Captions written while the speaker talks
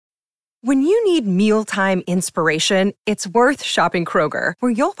When you need mealtime inspiration, it's worth shopping Kroger,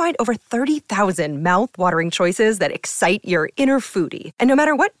 where you'll find over 30,000 mouth-watering choices that excite your inner foodie. And no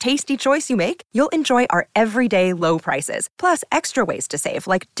matter what tasty choice you make, you'll enjoy our everyday low prices, plus extra ways to save,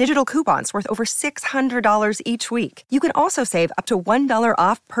 like digital coupons worth over $600 each week. You can also save up to $1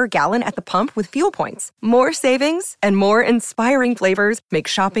 off per gallon at the pump with fuel points. More savings and more inspiring flavors make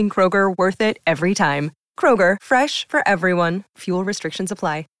shopping Kroger worth it every time. Kroger, fresh for everyone. Fuel restrictions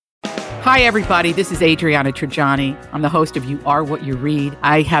apply. Hi, everybody. This is Adriana Trajani. I'm the host of You Are What You Read.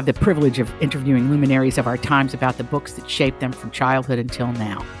 I have the privilege of interviewing luminaries of our times about the books that shaped them from childhood until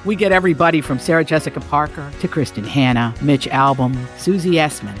now. We get everybody from Sarah Jessica Parker to Kristen Hanna, Mitch Albom, Susie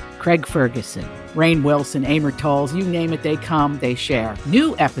Essman, Craig Ferguson, Rainn Wilson, Amor Tolls, you name it, they come, they share.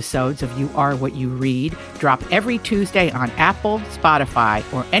 New episodes of You Are What You Read drop every Tuesday on Apple, Spotify,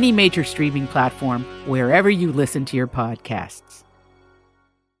 or any major streaming platform wherever you listen to your podcasts.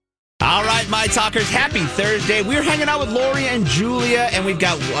 All right, my talkers, happy Thursday. We're hanging out with Lori and Julia, and we've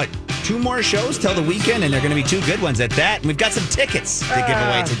got, 2 more shows till the weekend, and they're going to be 2 good ones at that. And we've got some tickets to give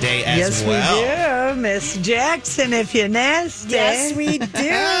away today as well. Yes, we do. Miss Jackson, if you're nasty. Yes, we do.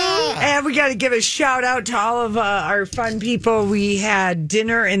 And we got to give a shout out to all of our fun people. We had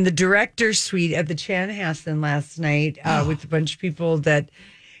dinner in the director's suite at the Chanhassen last night with a bunch of people that,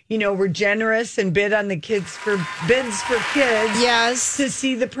 were generous and bid on the bids for kids. Yes. To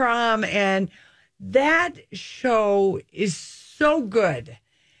see the prom. And that show is so good.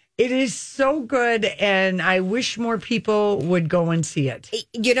 It is so good. And I wish more people would go and see it.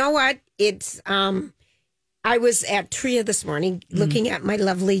 You know what? It's, I was at Tria this morning looking at my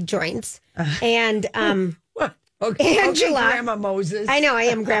lovely joints. And, Okay, Angela. Grandma Moses. I know, I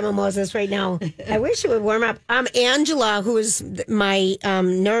am Grandma Moses right now. I wish it would warm up. Angela, who is my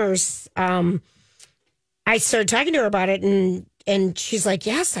nurse, I started talking to her about it, and she's like,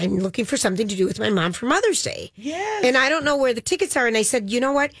 yes, I'm looking for something to do with my mom for Mother's Day. Yes. And I don't know where the tickets are. And I said, you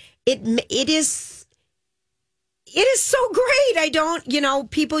know what? It is so great. I don't,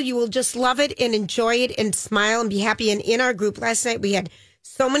 people, you will just love it and enjoy it and smile and be happy. And in our group last night, we had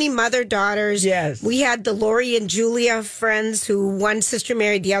so many mother-daughters. Yes. We had the Lori and Julia friends who one sister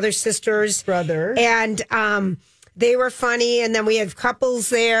married the other sister's brother. And they were funny. And then we had couples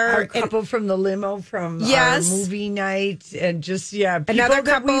there. Our couple from the limo from our movie night. And just, another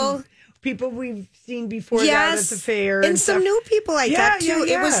couple. People we've seen before that at the fair. And some new people like that, too.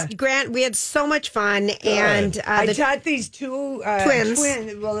 Yeah. It was great. We had so much fun. And I taught these 2 twins.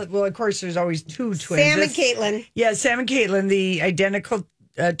 Well, of course, there's always 2 twins. Sam and Caitlin. Yeah, Sam and Caitlin, the identical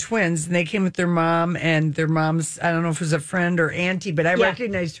twins. And they came with their mom, and their mom's, I don't know if it was a friend or auntie, but I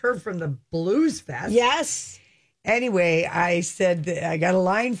recognized her from the Blues Fest. Yes. Anyway, I said, I got a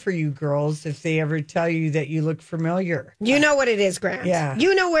line for you girls if they ever tell you that you look familiar. You know what it is, Grant. Yeah.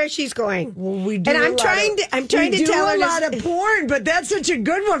 You know where she's going. Well, we do. And I'm trying to tell her a lot of porn, but that's such a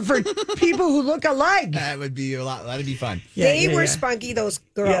good one for people who look alike. That would be a lot. That'd be fun. They were spunky, those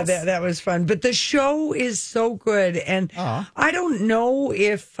girls. Yeah, that was fun. But the show is so good. And I don't know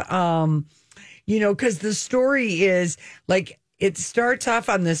if, because the story is like, it starts off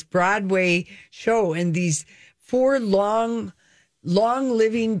on this Broadway show and these 4 long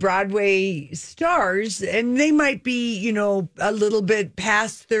living Broadway stars, and they might be, a little bit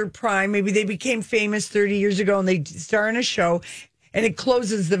past their prime. Maybe they became famous 30 years ago and they star in a show, and it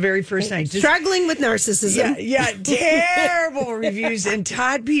closes the very first night. Struggling with narcissism. Yeah, terrible reviews. And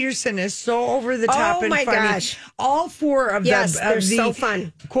Todd Peterson is so over the top and funny. Oh, my gosh. All 4 of them. They're so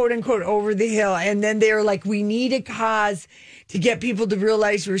fun. Quote, unquote, over the hill. And then they're like, we need a cause to get people to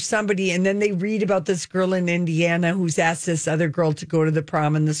realize we're somebody. And then they read about this girl in Indiana who's asked this other girl to go to the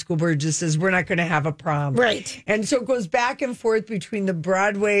prom, and the school board just says, we're not going to have a prom. Right. And so it goes back and forth between the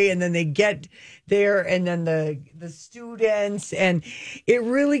Broadway, and then they get there, and then the students. And it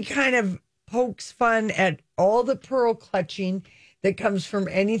really kind of pokes fun at all the pearl clutching that comes from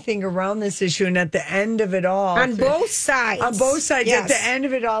anything around this issue. And at the end of it all, on both sides, yes. At the end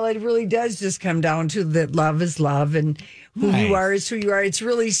of it all, it really does just come down to that love is love, and who you are is who you are. It's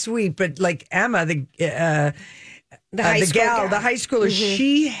really sweet. But like Emma, the high schooler,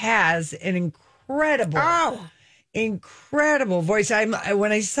 she has an incredible voice.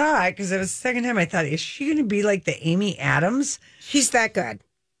 When I saw it, because it was the second time, I thought, is she going to be like the Amy Adams? She's that good.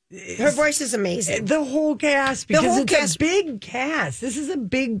 Her voice is amazing. The whole cast, because it's a big cast. This is a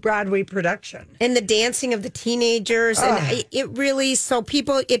big Broadway production. And the dancing of the teenagers. And it really, so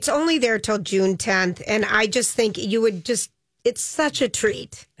people, it's only there till June 10th. And I just think you would just, it's such a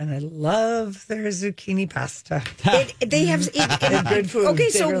treat. And I love their zucchini pasta. They have good food. Okay, they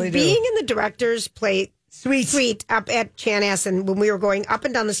so really being in the director's plate suite up at Chanhassen when we were going up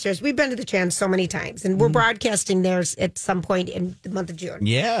and down the stairs. We've been to the Chan so many times, and we're broadcasting there at some point in the month of June.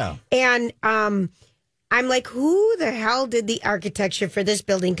 Yeah. And I'm like, who the hell did the architecture for this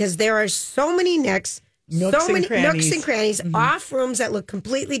building? Because there are so many nooks and crannies, off rooms that look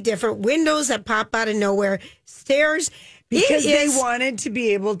completely different, windows that pop out of nowhere, stairs. Because they wanted to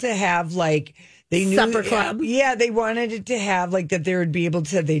be able to have like they knew supper club. Yeah, they wanted it to have like that. They'd be able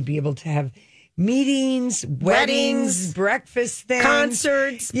to have meetings, weddings, breakfast things,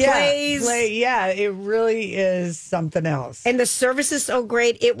 concerts, plays. Yeah, it really is something else. And the service is so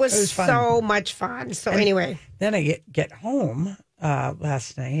great. It was so much fun. So anyway, then I get home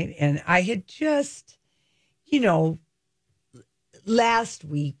last night, and I had just, last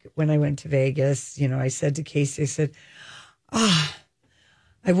week when I went to Vegas, I said to Casey, I said,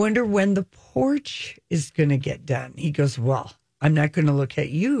 I wonder when the porch is going to get done. He goes, well, I'm not going to look at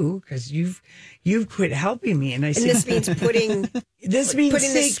you because you've quit helping me. And I said, this means putting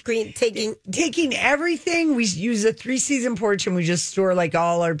the screen, taking everything. We use a 3-season porch and we just store like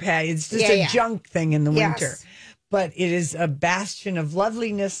all our it's just a junk thing in the winter. But it is a bastion of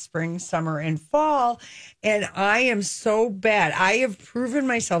loveliness, spring, summer, and fall. And I am so bad. I have proven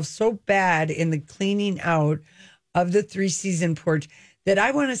myself so bad in the cleaning out of the 3-season porch that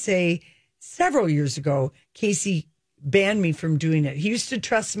I want to say several years ago, Casey banned me from doing it. He used to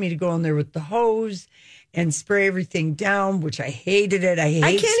trust me to go in there with the hose and spray everything down, which I hated it.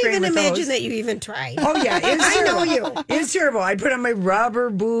 I can't even imagine that you even tried. Oh yeah, I know you. It's terrible. I put on my rubber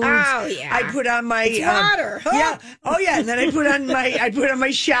boots. Oh yeah. I put on my water. Yeah. Oh yeah. And then I put on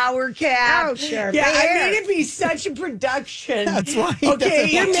my shower cap. Oh sure. Yeah. I made it be such a production. That's why. Okay,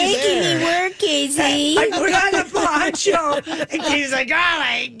 you're making me work, Casey. I put on a poncho, and Casey's like, "All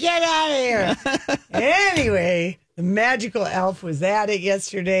right, get out of here." Anyway. The magical elf was at it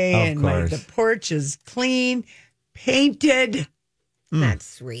yesterday, and the porch is clean, painted. That's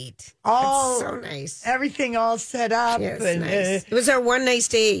sweet. That's so nice. Everything all set up. Yes, and, nice. It was our one nice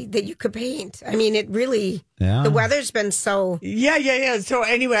day that you could paint. I mean, it really, the weather's been so... Yeah. So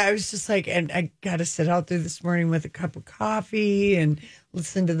anyway, I was just like, and I got to sit out there this morning with a cup of coffee and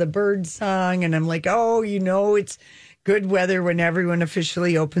listen to the bird song, and I'm like, it's... good weather when everyone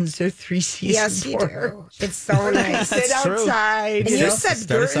officially opens their 3-season Yes, you porch. do. It's so nice. Sit outside. And you said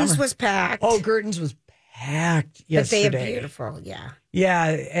Gerton's was packed. Oh, Gerton's was packed yesterday. But they are beautiful, yeah. Yeah,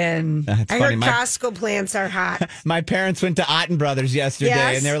 and I heard Costco plants are hot. My parents went to Otten Brothers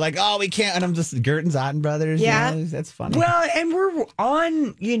yesterday, and they were like, "Oh, we can't." And I'm just Gerton's Otten Brothers. Yeah, that's funny. Well, and we're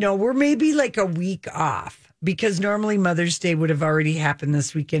on. we're maybe like a week off. Because normally Mother's Day would have already happened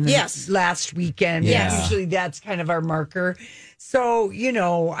this weekend. Yes. Last weekend. Yeah. Usually that's kind of our marker. So,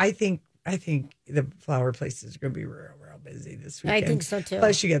 I think the flower places are going to be real busy this weekend. I think so too.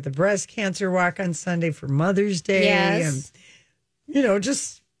 Plus, you got the breast cancer walk on Sunday for Mother's Day. Yes.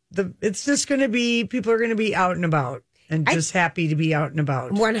 And, it's just going to be, people are going to be out and about and just happy to be out and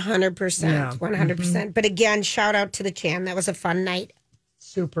about. 100%. Yeah. 100%. But again, shout out to the Chan. That was a fun night.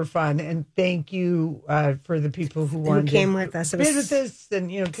 Super fun, and thank you for the people who wanted came with us. It was visit this, and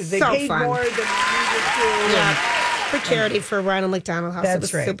because they so paid fun. more than we needed to. Yeah, for charity for Ronald McDonald House. That's it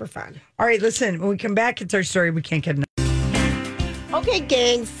was right. super fun. All right, listen. When we come back, it's our story. We can't get enough. Okay,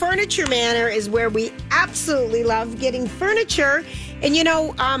 gang. Furniture Manor is where we absolutely love getting furniture, and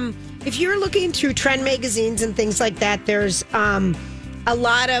if you're looking through trend magazines and things like that, there's a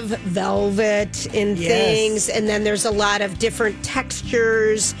lot of velvet and things, and then there's a lot of different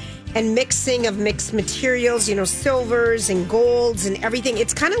textures and mixing of mixed materials, silvers and golds and everything.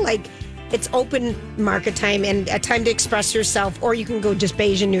 It's kind of like it's open market time and a time to express yourself, or you can go just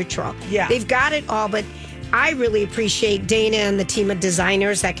beige and neutral. Yeah. They've got it all, but I really appreciate Dana and the team of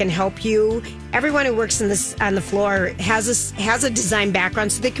designers that can help you. Everyone who works on the floor has a design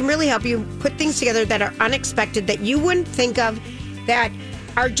background, so they can really help you put things together that are unexpected, that you wouldn't think of, that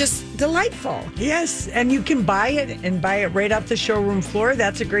are just delightful. Yes, and you can buy it right off the showroom floor.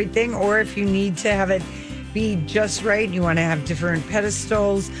 That's a great thing. Or if you need to have it be just right, you want to have different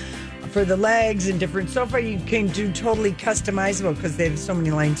pedestals for the legs and different sofa, you can do totally customizable because they have so many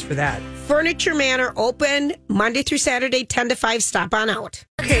lines for that. Furniture Manor open Monday through Saturday, 10 to 5. Stop on out.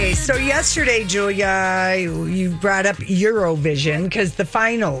 Okay, so yesterday, Julia, you brought up Eurovision because the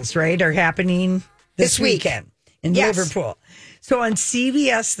finals, right, are happening this weekend in Liverpool. So on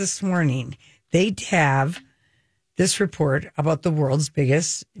CBS this morning, they have this report about the world's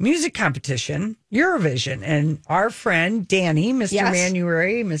biggest music competition, Eurovision. And our friend Danny, Mr.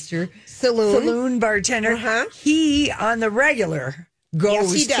 Manuary, Mr. Saloon bartender, he on the regular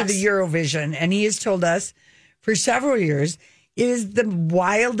goes to the Eurovision. And he has told us for several years It is the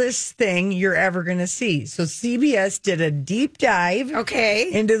wildest thing you're ever going to see. So CBS did a deep dive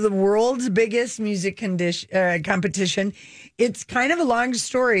into the world's biggest music competition. It's kind of a long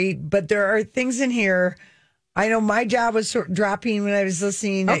story, but there are things in here. I know my job was dropping when I was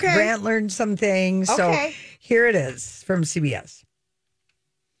listening. Grant learned some things. So here it is from CBS.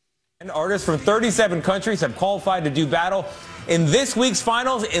 And artists from 37 countries have qualified to do battle in this week's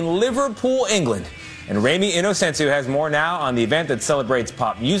finals in Liverpool, England. And Rami Inocencio has more now on the event that celebrates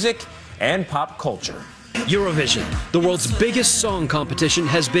pop music and pop culture. Eurovision, the world's biggest song competition,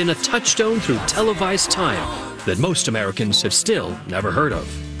 has been a touchstone through televised time that most Americans have still never heard of.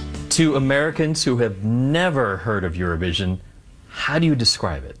 To Americans who have never heard of Eurovision, how do you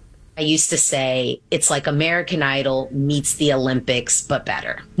describe it? I used to say it's like American Idol meets the Olympics, but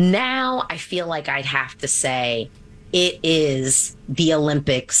better. Now I feel like I'd have to say it is the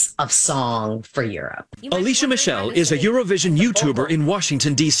Olympics of song for Europe. Alicia Michelle is a Eurovision YouTuber in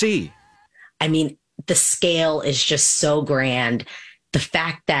Washington, D.C. I mean, the scale is just so grand. The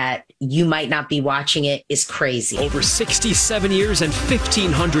fact that you might not be watching it is crazy. Over 67 years and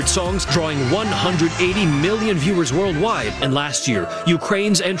 1,500 songs, drawing 180 million viewers worldwide. And last year,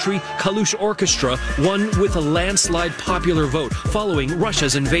 Ukraine's entry, Kalush Orchestra, won with a landslide popular vote following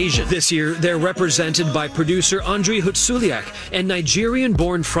Russia's invasion. This year, they're represented by producer Andriy Hutsuliak and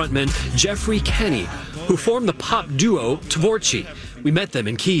Nigerian-born frontman Jeffrey Kenny, who formed the pop duo Tvorchi. We met them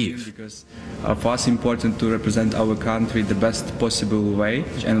in Kyiv. Because for us, important to represent our country the best possible way,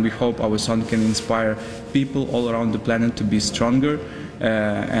 and we hope our song can inspire people all around the planet to be stronger.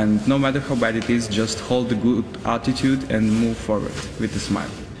 And no matter how bad it is, just hold a good attitude and move forward with a smile.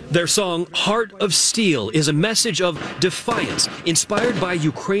 Their song, Heart of Steel, is a message of defiance inspired by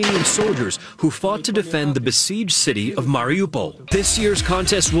Ukrainian soldiers who fought to defend the besieged city of Mariupol. This year's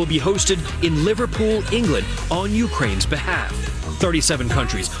contest will be hosted in Liverpool, England, on Ukraine's behalf. 37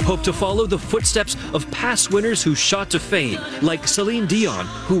 countries hope to follow the footsteps of past winners who shot to fame, like Celine Dion,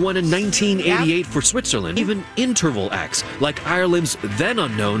 who won in 1988 for Switzerland, even interval acts like Ireland's then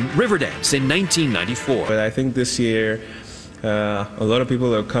unknown Riverdance in 1994. But I think this year, a lot of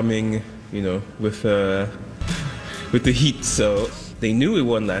people are coming, with the heat. So they knew we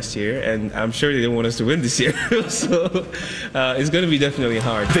won last year, and I'm sure they didn't want us to win this year. So it's going to be definitely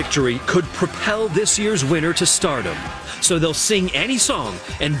hard. Victory could propel this year's winner to stardom. So they'll sing any song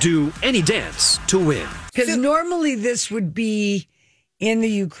and do any dance to win. Because normally this would be in the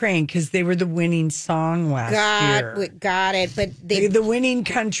Ukraine because they were the winning song last year. Got it. But the winning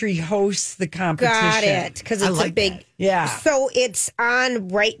country hosts the competition. Got it. Because it's a big. That. Yeah. So it's on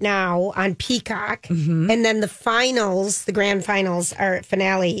right now on Peacock. Mm-hmm. And then the finals, the grand finals, our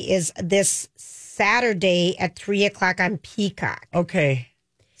finale is this Saturday at 3:00 on Peacock. Okay.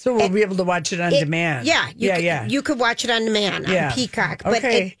 So we'll be able to watch it on demand. Yeah. You could watch it on demand on Peacock. But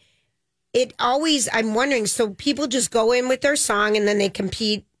it always, I'm wondering, so people just go in with their song and then they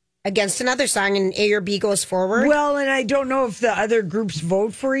compete against another song and A or B goes forward? Well, and I don't know if the other groups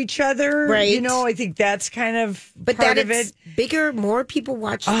vote for each other. Right. I think that's kind of but part that of it. Bigger, more people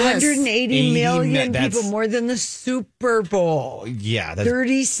watch this. 180 million people, more than the Super Bowl. Yeah.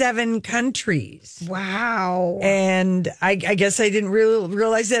 37 countries. Wow. And I guess I didn't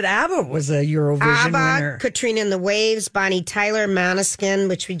realize that ABBA was a Eurovision winner. Katrina and the Waves, Bonnie Tyler, Måneskin,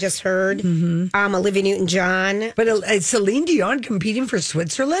 which we just heard, Olivia Newton-John. But Celine Dion competing for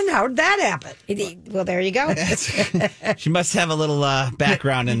Switzerland? How did that happen? Well, there you go. She must have a little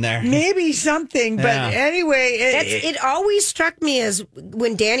background in there. Maybe something, but anyway. It always struck me as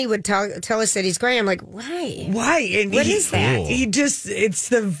when Danny would tell us that he's going, I'm like, why? Why? And what is that? It's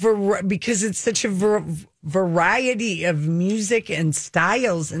because it's such a variety of music and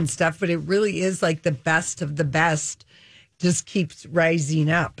styles and stuff, but it really is like the best of the best just keeps rising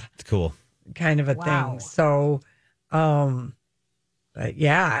up. It's cool. Kind of a thing. So, but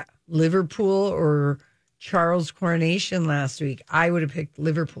yeah, Liverpool or Charles' coronation last week. I would have picked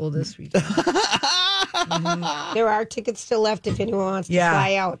Liverpool this week. There are tickets still left if anyone wants to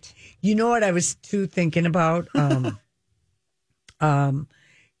fly out. You know what I was thinking about?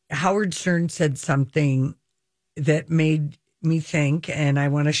 Howard Stern said something that made me think, and I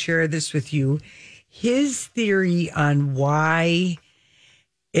want to share this with you. His theory on why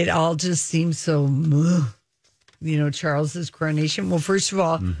it all just seems so Charles's coronation. Well, first of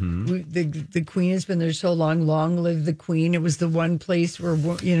all, the Queen has been there so long. Long live the Queen. It was the one place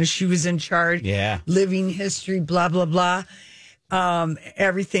where, she was in charge. Yeah. Living history, blah, blah, blah.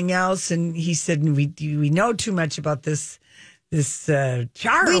 Everything else. And he said, we know too much about this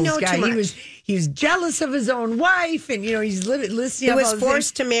Charles guy. He was jealous of his own wife. And, he's listening. He was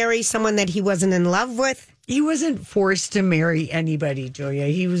forced to marry someone that he wasn't in love with. He wasn't forced to marry anybody, Julia.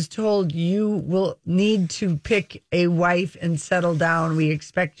 He was told, you will need to pick a wife and settle down. We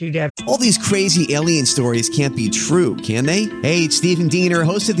expect you to have... All these crazy alien stories can't be true, can they? Hey, it's Stephen Diener,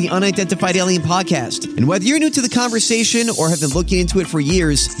 host of the Unidentified Alien Podcast. And whether you're new to the conversation or have been looking into it for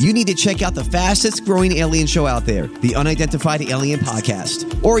years, you need to check out the fastest growing alien show out there, the Unidentified Alien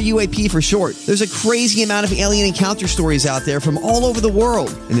Podcast, or UAP for short. There's a crazy amount of alien encounter stories out there from all over the world.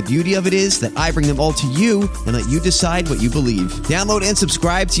 And the beauty of it is that I bring them all to you and let you decide what you believe. Download and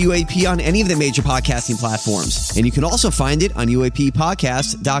subscribe to UAP on any of the major podcasting platforms. And you can also find it on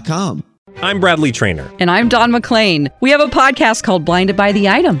UAPpodcast.com. I'm Bradley Trainer. And I'm Don McClain. We have a podcast called Blinded by the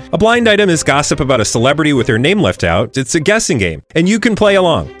Item. A blind item is gossip about a celebrity with their name left out. It's a guessing game, and you can play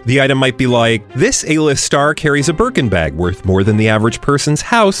along. The item might be like, this A-list star carries a Birkin bag worth more than the average person's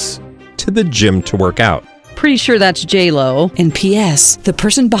house to the gym to work out. Pretty sure that's J-Lo. And P.S. the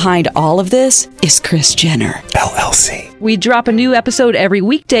person behind all of this is Kris Jenner, LLC. We drop a new episode every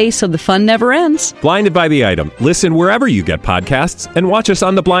weekday so the fun never ends. Blinded by the Item. Listen wherever you get podcasts and watch us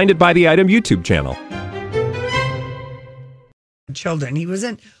on the Blinded by the Item YouTube channel. Children. He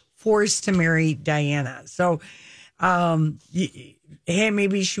wasn't forced to marry Diana. So,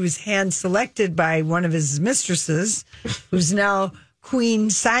 maybe she was hand-selected by one of his mistresses, who's now queen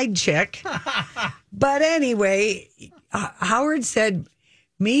side chick. But anyway, Howard said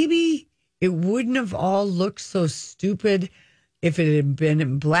maybe it wouldn't have all looked so stupid if it had been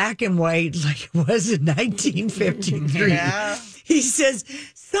in black and white like it was in 1953. Yeah. He says,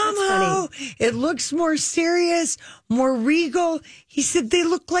 somehow it looks more serious, more regal. He said they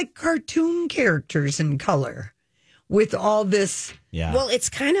look like cartoon characters in color with all this. Yeah. Well, it's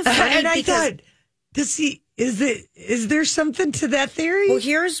kind of funny. And I thought, is there something to that theory? Well,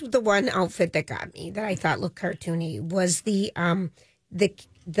 here's the one outfit that got me that I thought looked cartoony was the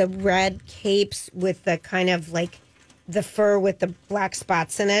red capes with the kind of like the fur with the black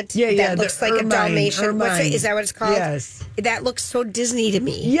spots in it. Yeah, that looks like a Dalmatian. Is that what it's called? Yes. That looks so Disney to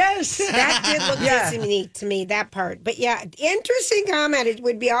me. Yes. That did look Disney to me, that part. But yeah, interesting comment. It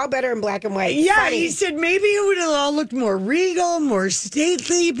would be all better in black and white. Yeah, Funny. He said maybe it would have all looked more regal, more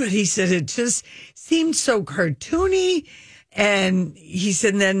stately, but he said it just seemed so cartoony. And he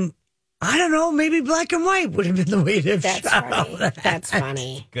said then, I don't know, maybe black and white would have been the way to have shot all that. That's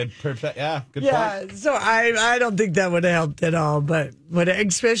funny. Good, perfect. Yeah, good point. Yeah, so I don't think that would have helped at all. But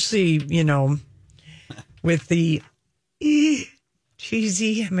especially, with the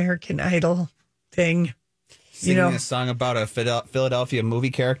cheesy American Idol thing. Singing a song about a Philadelphia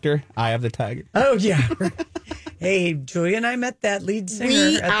movie character, Eye of the Tiger. Oh, yeah. Hey, Julia and I met that lead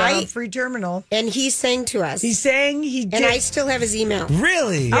singer at the Humphrey Terminal. And he sang to us. He sang. He did. And I still have his email.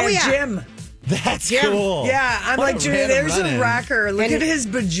 Really? Oh, yeah. Jim. That's cool. Yeah, I'm like, Julia, there's a rocker. Look at his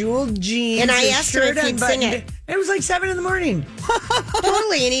bejeweled jeans. And I asked him if he'd sing it. It was like 7 a.m.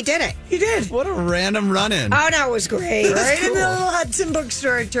 Totally, and he did it. He did. What a random run-in. Oh, no, it was great. Right in the little Hudson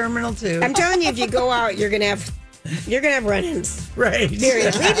bookstore at Terminal 2. I'm telling you, if you go out, you're gonna have run-ins. Right.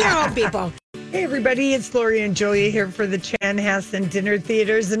 Period. Leave your home, people. Hey, everybody, it's Lori and Julia here for the Chanhassen Dinner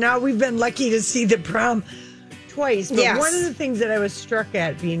Theaters. And now we've been lucky to see the prom twice. But one of the things that I was struck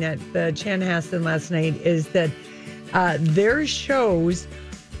at being at the Chanhassen last night is that their shows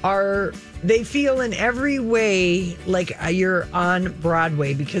they feel in every way like you're on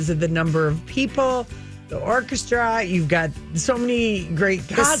Broadway because of the number of people, the orchestra. You've got so many great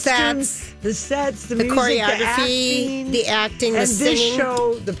costumes, the sets, the music, choreography, the acting, and the singing. This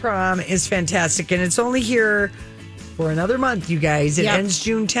show, The Prom, is fantastic, and it's only here for another month, you guys. It ends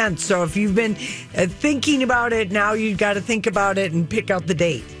June 10th, so if you've been thinking about it, now you've got to think about it and pick out the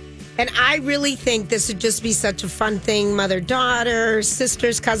date. And I really think this would just be such a fun thing. Mother-daughter,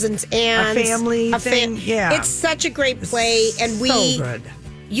 sisters, cousins, aunts. A family thing, yeah. It's such a great play, and so good.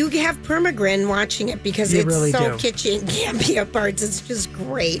 You have permagrin watching it because it's really so kitschy and campy at parts. It's just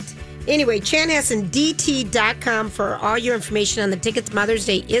great. Anyway, ChanhassenDT.com for all your information on the tickets. Mother's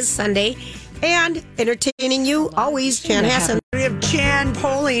Day is Sunday. And entertaining you, always, Chanhassen. We have Chan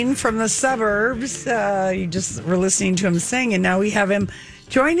Poling from the suburbs. You just were listening to him sing, and now we have him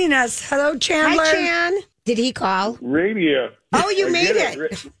joining us. Hello, Chandler. Hi, Chan. Did he call? Radio. Oh, you made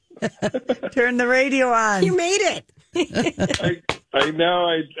it. Turn the radio on. You made it. I know.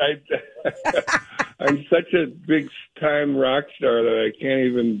 I'm such a big time rock star that I can't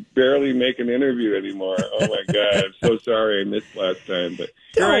even barely make an interview anymore. Oh my God! I'm so sorry I missed last time, but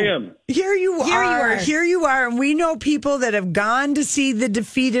here I am. Here you are. And we know people that have gone to see the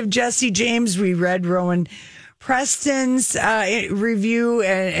defeat of Jesse James. We read Rowan Preston's review,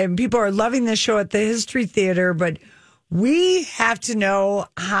 and people are loving the show at the History Theater. But We have to know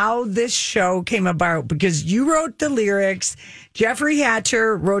how this show came about because you wrote the lyrics. Jeffrey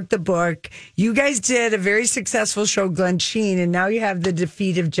Hatcher wrote the book. You guys did a very successful show, Glenn Sheen, and now you have the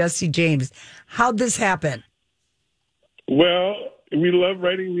defeat of Jesse James. How'd this happen? Well, we love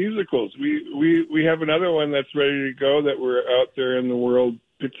writing musicals. We have another one that's ready to go that we're out there in the world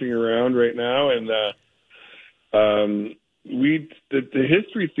pitching around right now, and the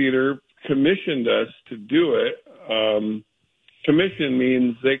History Theater commissioned us to do it. Commission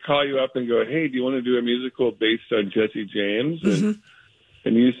means they call you up and go, hey, do you want to do a musical based on Jesse James? And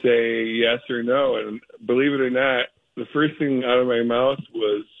you say yes or no. And believe it or not, the first thing out of my mouth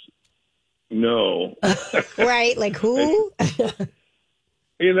was no. Right? Like who? I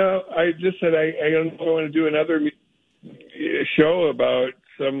just said, I don't want to do another show about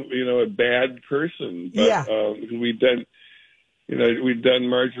some, a bad person. But we'd done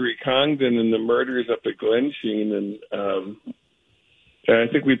Marjorie Congdon and the murders up at Glen Sheen, and I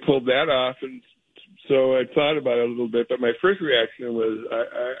think we pulled that off. And so I thought about it a little bit, but my first reaction was,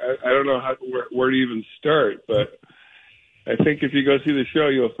 I don't know where to even start. But I think if you go see the show,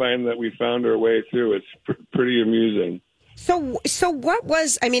 you'll find that we found our way through. It's pretty amusing. So what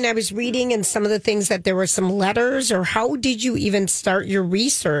was, I was reading in some of the things that there were some letters, or how did you even start your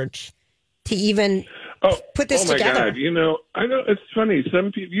research to even put this together? Oh, my God. I know it's funny.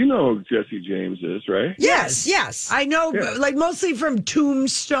 Some people, who Jesse James is, right? Yes. I know, like mostly from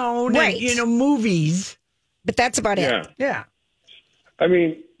Tombstone and, movies. But that's about it. Yeah.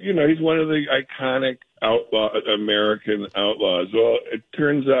 He's one of the iconic American outlaws. Well, it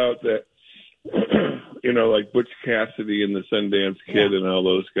turns out that, like Butch Cassidy and the Sundance Kid and all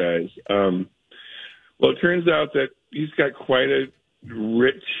those guys. Well, it turns out that he's got quite a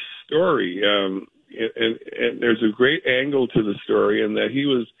rich story. And there's a great angle to the story in that he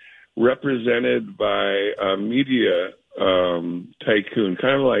was represented by a media tycoon,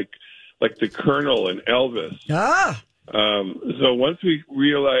 kind of like the Colonel and Elvis. So once we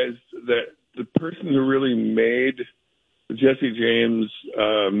realized that the person who really made Jesse James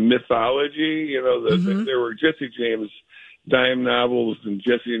mythology, there were Jesse James dime novels and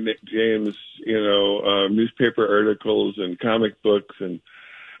Jesse James, newspaper articles and comic books and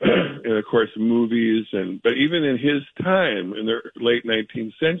of course movies, but even in his time in the late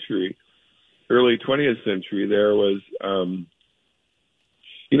 19th century, early 20th century, there was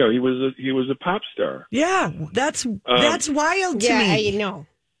he was a pop star. Yeah, that's wild to me. I know.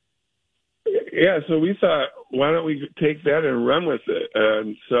 Yeah, so we thought, why don't we take that and run with it?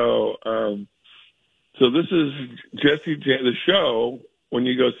 And so this is Jesse James. The show, when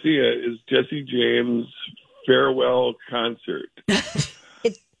you go see it, is Jesse James' farewell concert.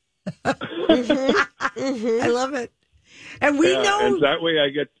 I love it, and we know. And that way I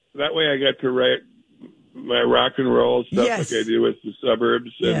get to write my rock and roll stuff like I do with the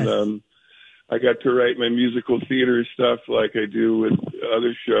Suburbs, and I got to write my musical theater stuff like I do with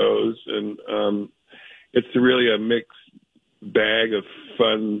other shows, and it's really a mixed bag of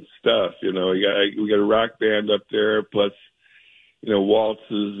fun stuff. We got a rock band up there, plus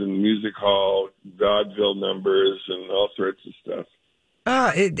waltzes and music hall vaudeville numbers and all sorts of stuff.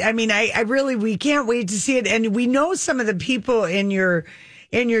 We can't wait to see it, and we know some of the people in your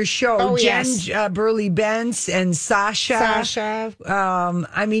show, Jen Burley Bentz and Sasha.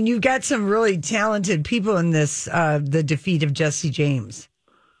 You've got some really talented people in this, the defeat of Jesse James.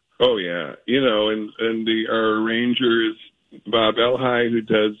 Oh yeah, and our arranger is Bob Elhigh, who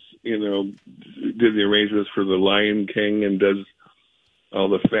does, did the arrangements for The Lion King and does all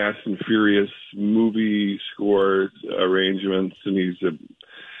the Fast and Furious movie scores arrangements, and he's a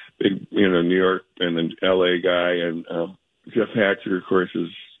big, New York and an LA guy, and Jeff Hatcher, of course, is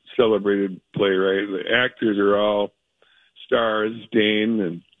celebrated playwright. The actors are all stars,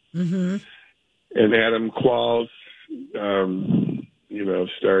 Dane and Adam Qualls,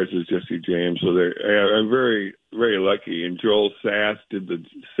 stars as Jesse James. So I'm very, very lucky. And Joel Sass did the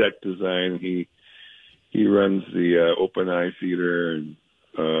set design. He runs the Open Eye Theater, and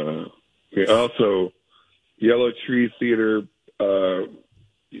also Yellow Tree Theater.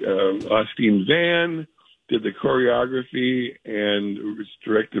 Austin Van did the choreography, and it was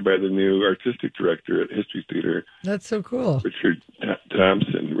directed by the new artistic director at History Theater. That's so cool. Rick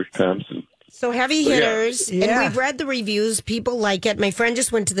Thompson. So heavy hitters, and we've read the reviews. People like it. My friend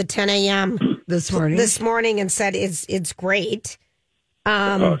just went to the 10 a.m. this morning and said it's great.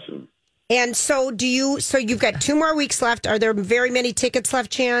 Awesome. And so you've got 2 more weeks left. Are there very many tickets left,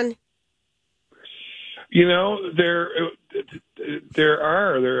 Chan? I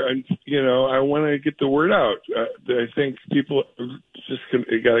want to get the word out. I think people just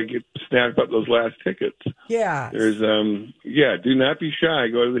got to snap up those last tickets. Yeah. There's, do not be shy.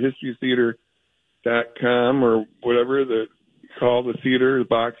 Go to the historytheater.com or whatever, call the theater, the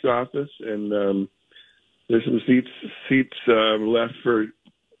box office, and there's some seats left for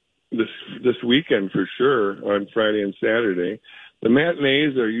this weekend for sure on Friday and Saturday. The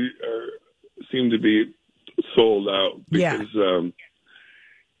matinees seem to be sold out because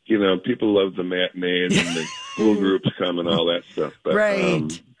people love the matinees and the school groups come and all that stuff. But,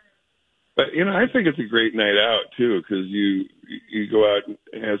 right. But I think it's a great night out too because you go out and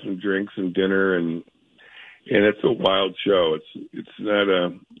have some drinks and dinner and it's a wild show. It's not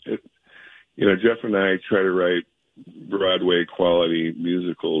Jeff and I try to write Broadway quality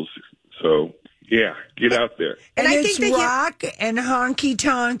musicals, so. Yeah, get out there. And it's rock and honky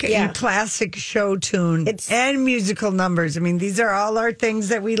tonk and classic show tune and musical numbers. I mean, these are all our things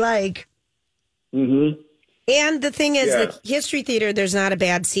that we like. Mm-hmm. And the thing is, the History Theater, there's not a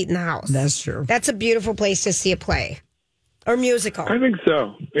bad seat in the house. That's true. That's a beautiful place to see a play or musical. I think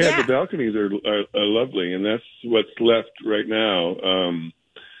so. Yeah, the balconies are lovely, and that's what's left right now.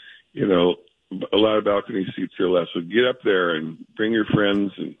 A lot of balcony seats are left, so get up there and bring your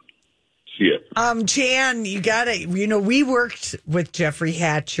friends and see it. Jan, you got it. We worked with Jeffrey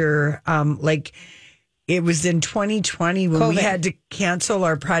Hatcher. It was in 2020 when we had to cancel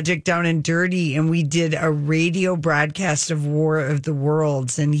our project down in Dirty, and we did a radio broadcast of War of the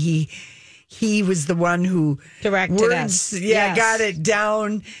Worlds, and he was the one who directed us. Yeah, got it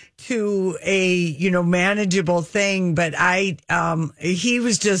down to a manageable thing. But he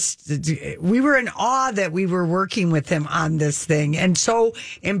was just. We were in awe that we were working with him on this thing, and so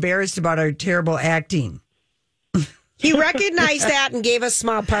embarrassed about our terrible acting. He recognized that and gave us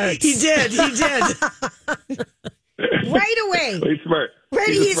small parts. He did. Right away. He's smart. Right,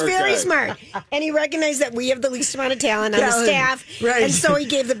 he's very smart. And he recognized that we have the least amount of talent on the staff. Right. And so he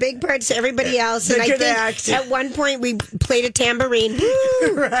gave the big parts to everybody else. And I think at one point we played a tambourine.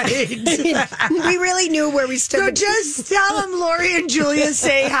 Right. We really knew where we stood. So just tell him Lori and Julia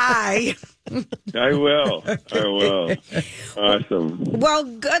say hi. I will. Awesome. Well,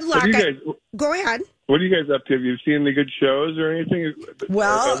 good luck. Go ahead. What are you guys up to? Have you seen any good shows or anything?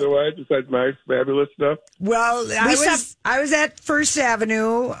 Otherwise, besides my fabulous stuff. Well, I was at First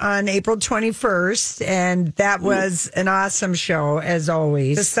Avenue on April 21st, and that was an awesome show as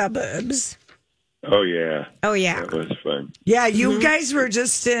always. The Suburbs. Oh yeah. That was fun. Yeah, you guys were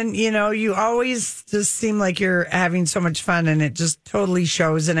just in. You always just seem like you're having so much fun, and it just totally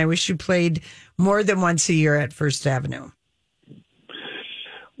shows. And I wish you played more than once a year at First Avenue.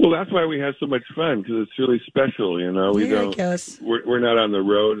 Well, that's why we have so much fun because it's really special. We don't. We're not on the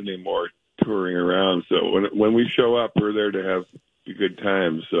road anymore, touring around. So when we show up, we're there to have a good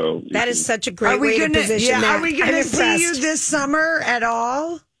time. So that is such a great way to position that. Are we going to see you this summer at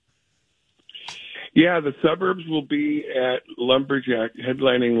all? Yeah, the Suburbs will be at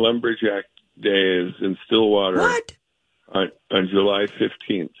headlining Lumberjack Days in Stillwater. What? On July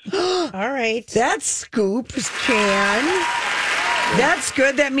 15th. All right. That's scoop, Chan. That's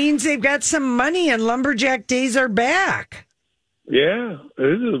good. That means they've got some money and Lumberjack Days are back. Yeah, it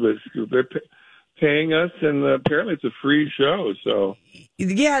is a bit scoop. They're paying us, and apparently it's a free show. So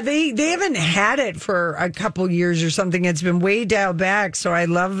yeah, they haven't had it for a couple years or something. It's been way dialed back. So I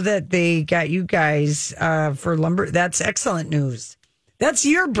love that they got you guys for lumber. That's excellent news. That's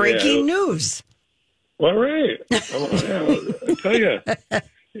your breaking news. All right. I tell you.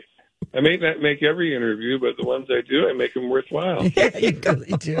 I may not make every interview, but the ones I do, I make them worthwhile. Yeah, you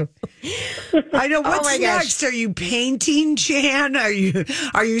really do. I know. What's next? Are you painting, Jan? Are you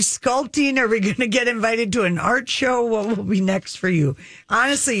sculpting? Are we going to get invited to an art show? What will be next for you?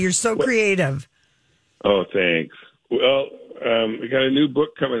 Honestly, you're so creative. Oh, thanks. Well, we got a new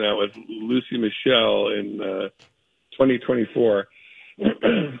book coming out with Lucy Michelle in 2024.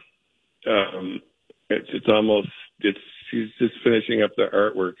 She's just finishing up the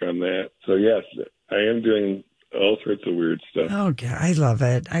artwork on that. So yes, I am doing all sorts of weird stuff. Oh God, I love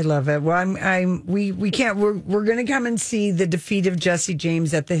it. Well, we can't. We're going to come and see The Defeat of Jesse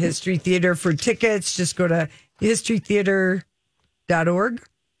James at the History Theater. For tickets, just go to historytheater.org.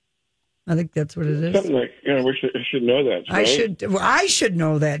 I think that's what it is. Something like, I should know that. Right? I should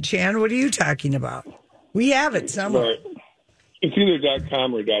know that, Chan. What are you talking about? We have it somewhere. Right. It's either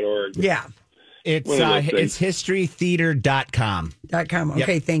 .com or .org. Yeah. It's historytheater.com.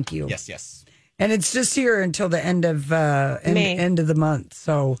 Okay, thank you. Yes. And it's just here until the end of end of the month.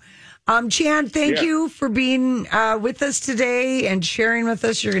 So, Chan, thank you for being with us today and sharing with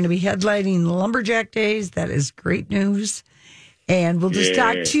us. You're going to be headlining Lumberjack Days. That is great news. And we'll just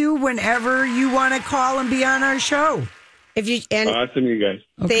talk to you whenever you want to call and be on our show. Awesome, you guys.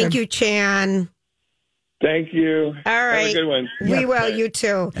 Thank you, Chan. Thank you. All right. Have a good one. We will. You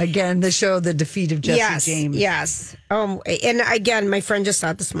too. Again, the show, The Defeat of Jesse James. Yes. And again, my friend just saw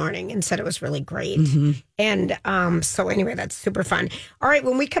it this morning and said it was really great. Mm-hmm. And so anyway, that's super fun. All right.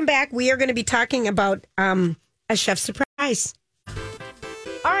 When we come back, we are going to be talking about a chef surprise.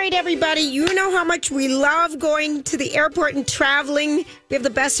 All right, everybody, you know how much we love going to the airport and traveling. We have the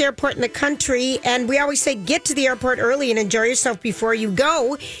best airport in the country, and we always say get to the airport early and enjoy yourself before you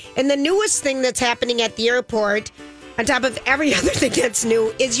go. And the newest thing that's happening at the airport, on top of every other thing that's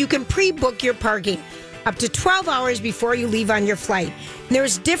new, is you can pre-book your parking up to 12 hours before you leave on your flight. And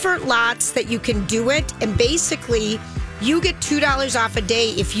there's different lots that you can do it, and basically you get $2 off a day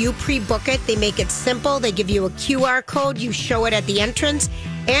if you pre-book it. They make it simple. They give you a QR code. You show it at the entrance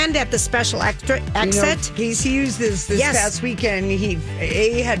and at the special exit. Casey used this past weekend.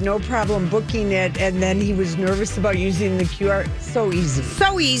 He had no problem booking it, and then he was nervous about using the QR. So easy.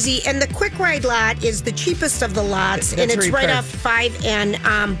 So easy. And the quick ride lot is the cheapest of the lots, and it's right off 5 and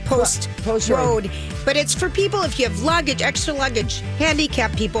Post Road. But it's for people if you have luggage, extra luggage,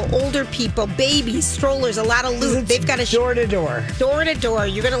 handicapped people, older people, babies, strollers, a lot of loot. They've got a door to door. Door to door.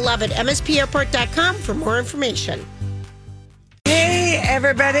 You're going to love it. MSPairport.com for more information. Hey,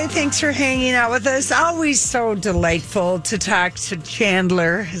 everybody. Thanks for hanging out with us. Always so delightful to talk to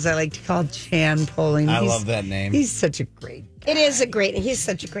Chandler, as I like to call Chan Poling. I love that name. He's such a great He's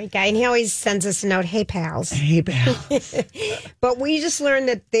such a great guy. And he always sends us a note, hey, pals. Hey, pals. But we just learned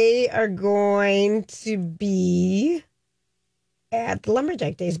that they are going to be at the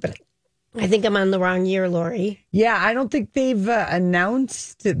Lumberjack Days. But I think I'm on the wrong year, Lori. Yeah, I don't think they've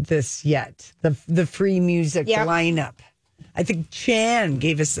announced this yet, the free music lineup. I think Chan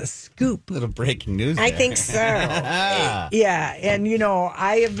gave us a scoop. Little breaking news I there. think so. Yeah, and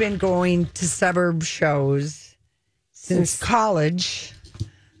I have been going to suburb shows since college.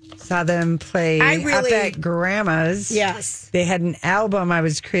 Saw them play up at Grandma's. Yes. They had an album I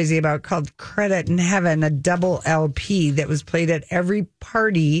was crazy about called Credit in Heaven, a double LP that was played at every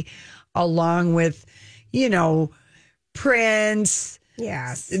party along with, Prince.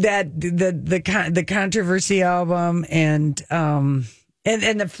 Yes. That the Controversy album and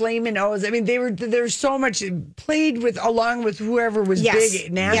the Flamin' O's. I mean, there's so much played with along with whoever was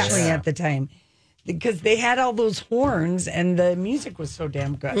big nationally at the time. Because they had all those horns and the music was so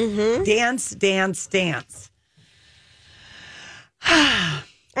damn good. Mm-hmm. Dance, dance, dance. All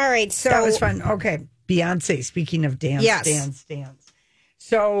right, so that was fun. Okay, Beyonce. Speaking of dance, dance, dance.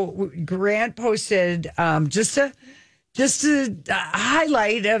 So Grant posted just a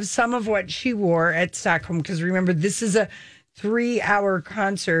highlight of some of what she wore at Stockholm. Because remember, this is a 3-hour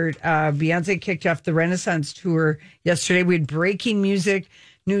concert. Beyonce kicked off the Renaissance tour yesterday. We had breaking music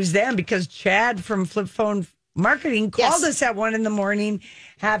news then because Chad from Flip Phone Marketing called us at 1 a.m,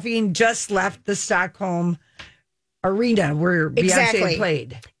 having just left the Stockholm arena where Beyonce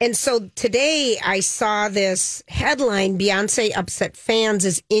played. And so today I saw this headline, Beyonce upset fans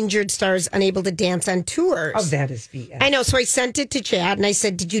as injured stars unable to dance on tours. Oh, that is BS. I know. So I sent it to Chad and I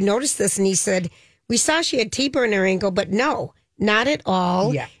said, did you notice this? And he said, we saw she had taper in her ankle, but no, not at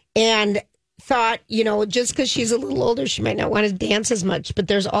all. Yeah. And thought, just because she's a little older, she might not want to dance as much, but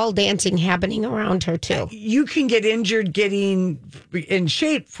there's all dancing happening around her too. You can get injured getting in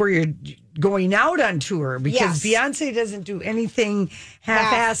shape for your going out on tour because Beyonce doesn't do anything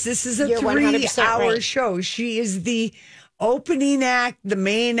half-assed. This is a 3-hour show. She is the opening act, the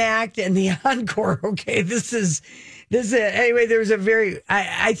main act, and the encore. Okay, this is anyway. There's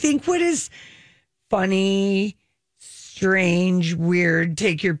I think what is funny, strange, weird,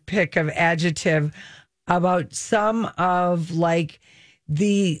 take your pick of adjective about some of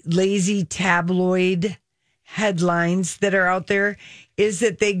the lazy tabloid headlines that are out there is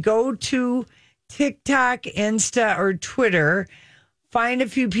that they go to TikTok, Insta, or Twitter, find a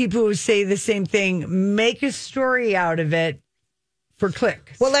few people who say the same thing, make a story out of it for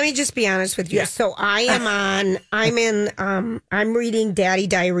clicks. Well, let me just be honest with you. Yeah. So I'm reading Daddy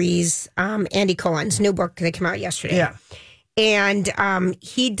Diaries, Andy Cohen's new book that came out yesterday. Yeah. And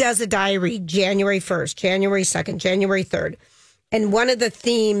he does a diary January 1st, January 2nd, January 3rd. And one of the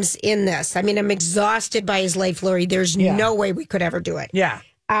themes in this, I'm exhausted by his life, Lori. There's no way we could ever do it. Yeah.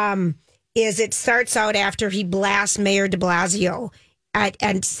 Is it starts out after he blasts Mayor de Blasio at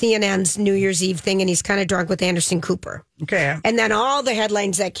CNN's New Year's Eve thing, and he's kind of drunk with Anderson Cooper. Okay. And then all the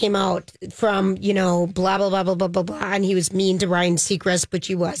headlines that came out from, blah, blah, blah, blah, blah, blah, blah. And he was mean to Ryan Seacrest, which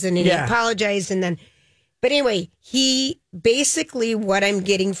he wasn't. And he apologized. And then, but anyway, he basically, what I'm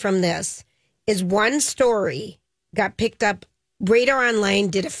getting from this is one story got picked up Radar Online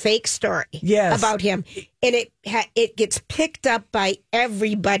did a fake story about him, and it gets picked up by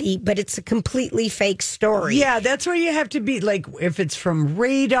everybody, but it's a completely fake story. Yeah, that's where you have to be. Like, if it's from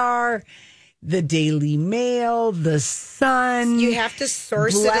Radar, the Daily Mail, the Sun, you have to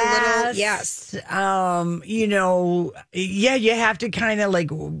source it a little. Yes, you know, you have to kind of like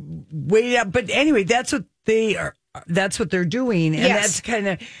wait up. But anyway, that's what they are. That's what they're doing, and that's kind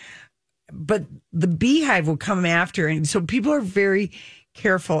of. But the Beehive will come after, and so people are very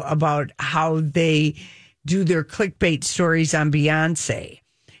careful about how they do their clickbait stories on Beyonce.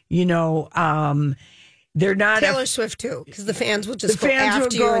 You know, they're not Taylor Swift too, because the fans will just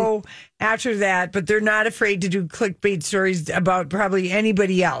go after that, but they're not afraid to do clickbait stories about probably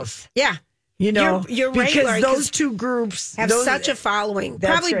anybody else. Yeah. You know, you're right, because Lori, those two groups have such a following.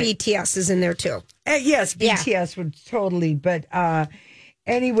 Probably right. BTS is in there too. Yes, BTS would totally. But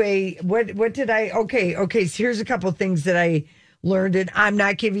anyway, what did I? Okay. So here's a couple of things that I learned, and I'm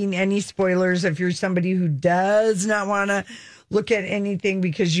not giving any spoilers if you're somebody who does not want to look at anything,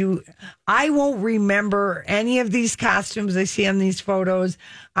 because I won't remember any of these costumes I see on these photos.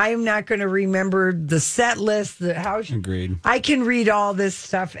 I am not going to remember the set list, Agreed. I can read all this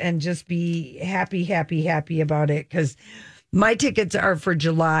stuff and just be happy about it, because my tickets are for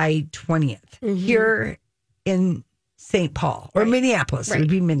July 20th here in St. Paul or Minneapolis. Right. It would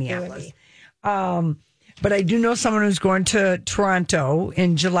be Minneapolis. But I do know someone who's going to Toronto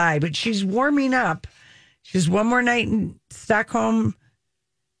in July, but she's warming up. She has one more night in Stockholm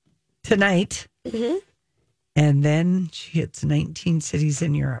tonight. Mm-hmm. And then she hits 19 cities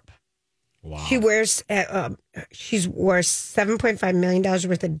in Europe. Wow. She wears she's worth $7.5 million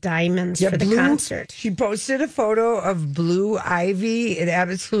worth of diamonds for the concert. She posted a photo of Blue Ivy. It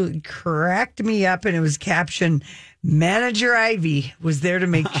absolutely cracked me up, and it was captioned, "Manager Ivy was there to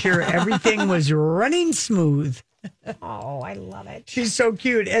make sure everything was running smooth." Oh, I love it. She's so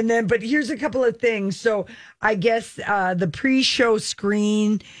cute. And then, but here's a couple of things. So I guess the pre-show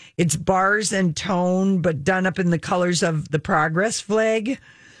screen, it's bars and tone, but done up in the colors of the progress flag.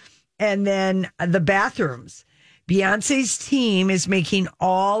 And then the bathrooms. Beyonce's team is making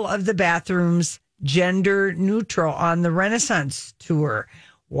all of the bathrooms gender neutral on the Renaissance tour.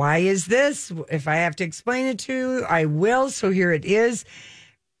 Why is this? If I have to explain it to you, I will. So here it is.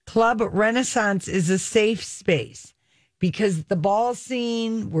 Club Renaissance is a safe space because the ball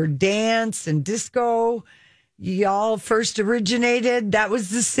scene where dance and disco y'all first originated, that was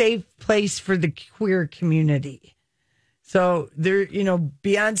the safe place for the queer community. So there, you know,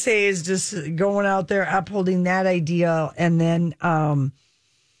 Beyonce is just going out there upholding that ideal, and then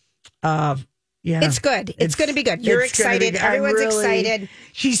it's good. It's going to be good. You're excited. Everyone's excited.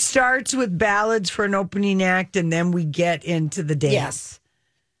 She starts with ballads for an opening act, and then we get into the dance. Yes.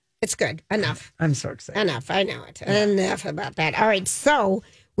 It's good. Enough. I'm so excited. Enough. I know it. Yeah. Enough about that. All right. So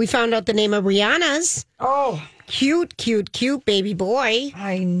we found out the name of Rihanna's. Oh. Cute baby boy.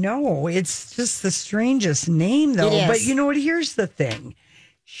 I know. It's just the strangest name, though. It is. But you know what? Here's the thing.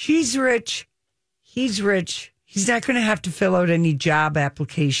 She's rich. He's rich. He's not going to have to fill out any job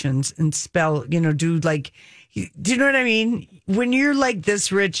applications and do you know what I mean? When you're like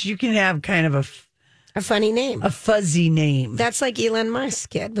this rich, you can have kind of a funny name. A fuzzy name. That's like Elon Musk's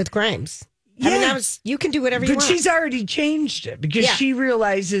kid with Grimes. Yeah. I mean, you can do whatever you want. But she's already changed it because she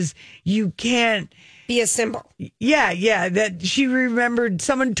realizes you can't be a symbol. Yeah. That she remembered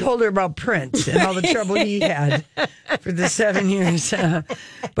someone told her about Prince and all the trouble he had for the 7 years.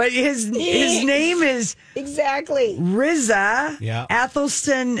 But his name is exactly RZA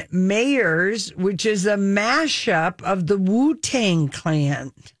Athelston Mayers, which is a mashup of the Wu-Tang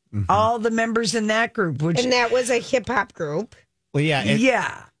Clan. Mm-hmm. All the members in that group, and that was a hip hop group. Well,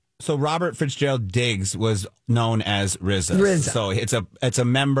 yeah. So Robert Fitzgerald Diggs was known as RZA. So it's a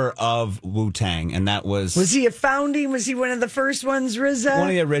member of Wu-Tang, and that was he a founding? Was he one of the first ones? RZA, one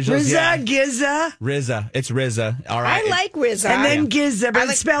of the originals. RZA, GZA. RZA, it's RZA. All right, I like RZA, and then GZA, but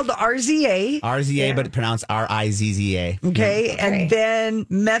it's spelled RZA. RZA, but pronounced RIZZA. Okay, and then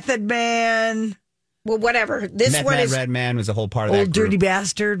Method Man. Well, whatever. This Meth one Man, is Red Man was a whole part of that Old group. Dirty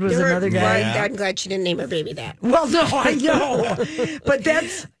Bastard was another guy. Yeah. I'm glad she didn't name her baby that. Well, no, I know, but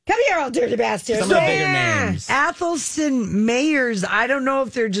that's come here, Old Dirty Bastard. Some of the bigger names. Athelston Mayers. I don't know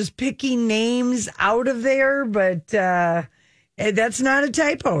if they're just picking names out of there, but that's not a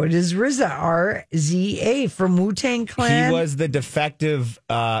typo. It is RZA, RZA from Wu-Tang Clan. He was the de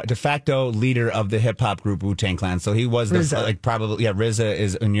facto leader of the hip hop group Wu-Tang Clan. So he was RZA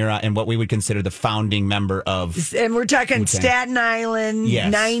is and what we would consider the founding member of. And we're talking Wu-Tang. Staten Island,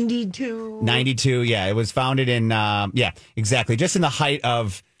 yes. 92. 92, it was founded in exactly, just in the height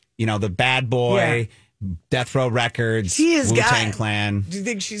of the bad boy. Death Row Records, She has Wu-Tang Clan. Do you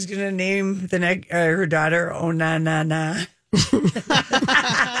think she's going to name her daughter Oh Na Na Na?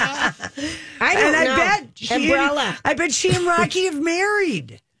 I don't know. I bet she and Rocky have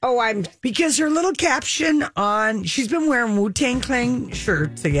married. Because her little caption she's been wearing Wu-Tang Clan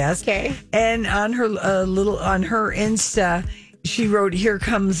shirts, I guess. Okay. And on her on her Insta, she wrote, "Here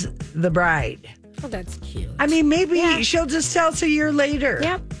comes the bride." Oh, that's cute. I mean, maybe she'll just tell us a year later.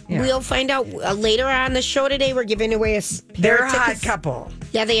 Yep. Yeah. We'll find out later on the show today. We're giving away a pair They're a of hot tickets. couple.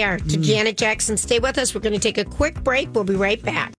 Yeah, they are. To Janet Jackson. Stay with us. We're going to take a quick break. We'll be right back.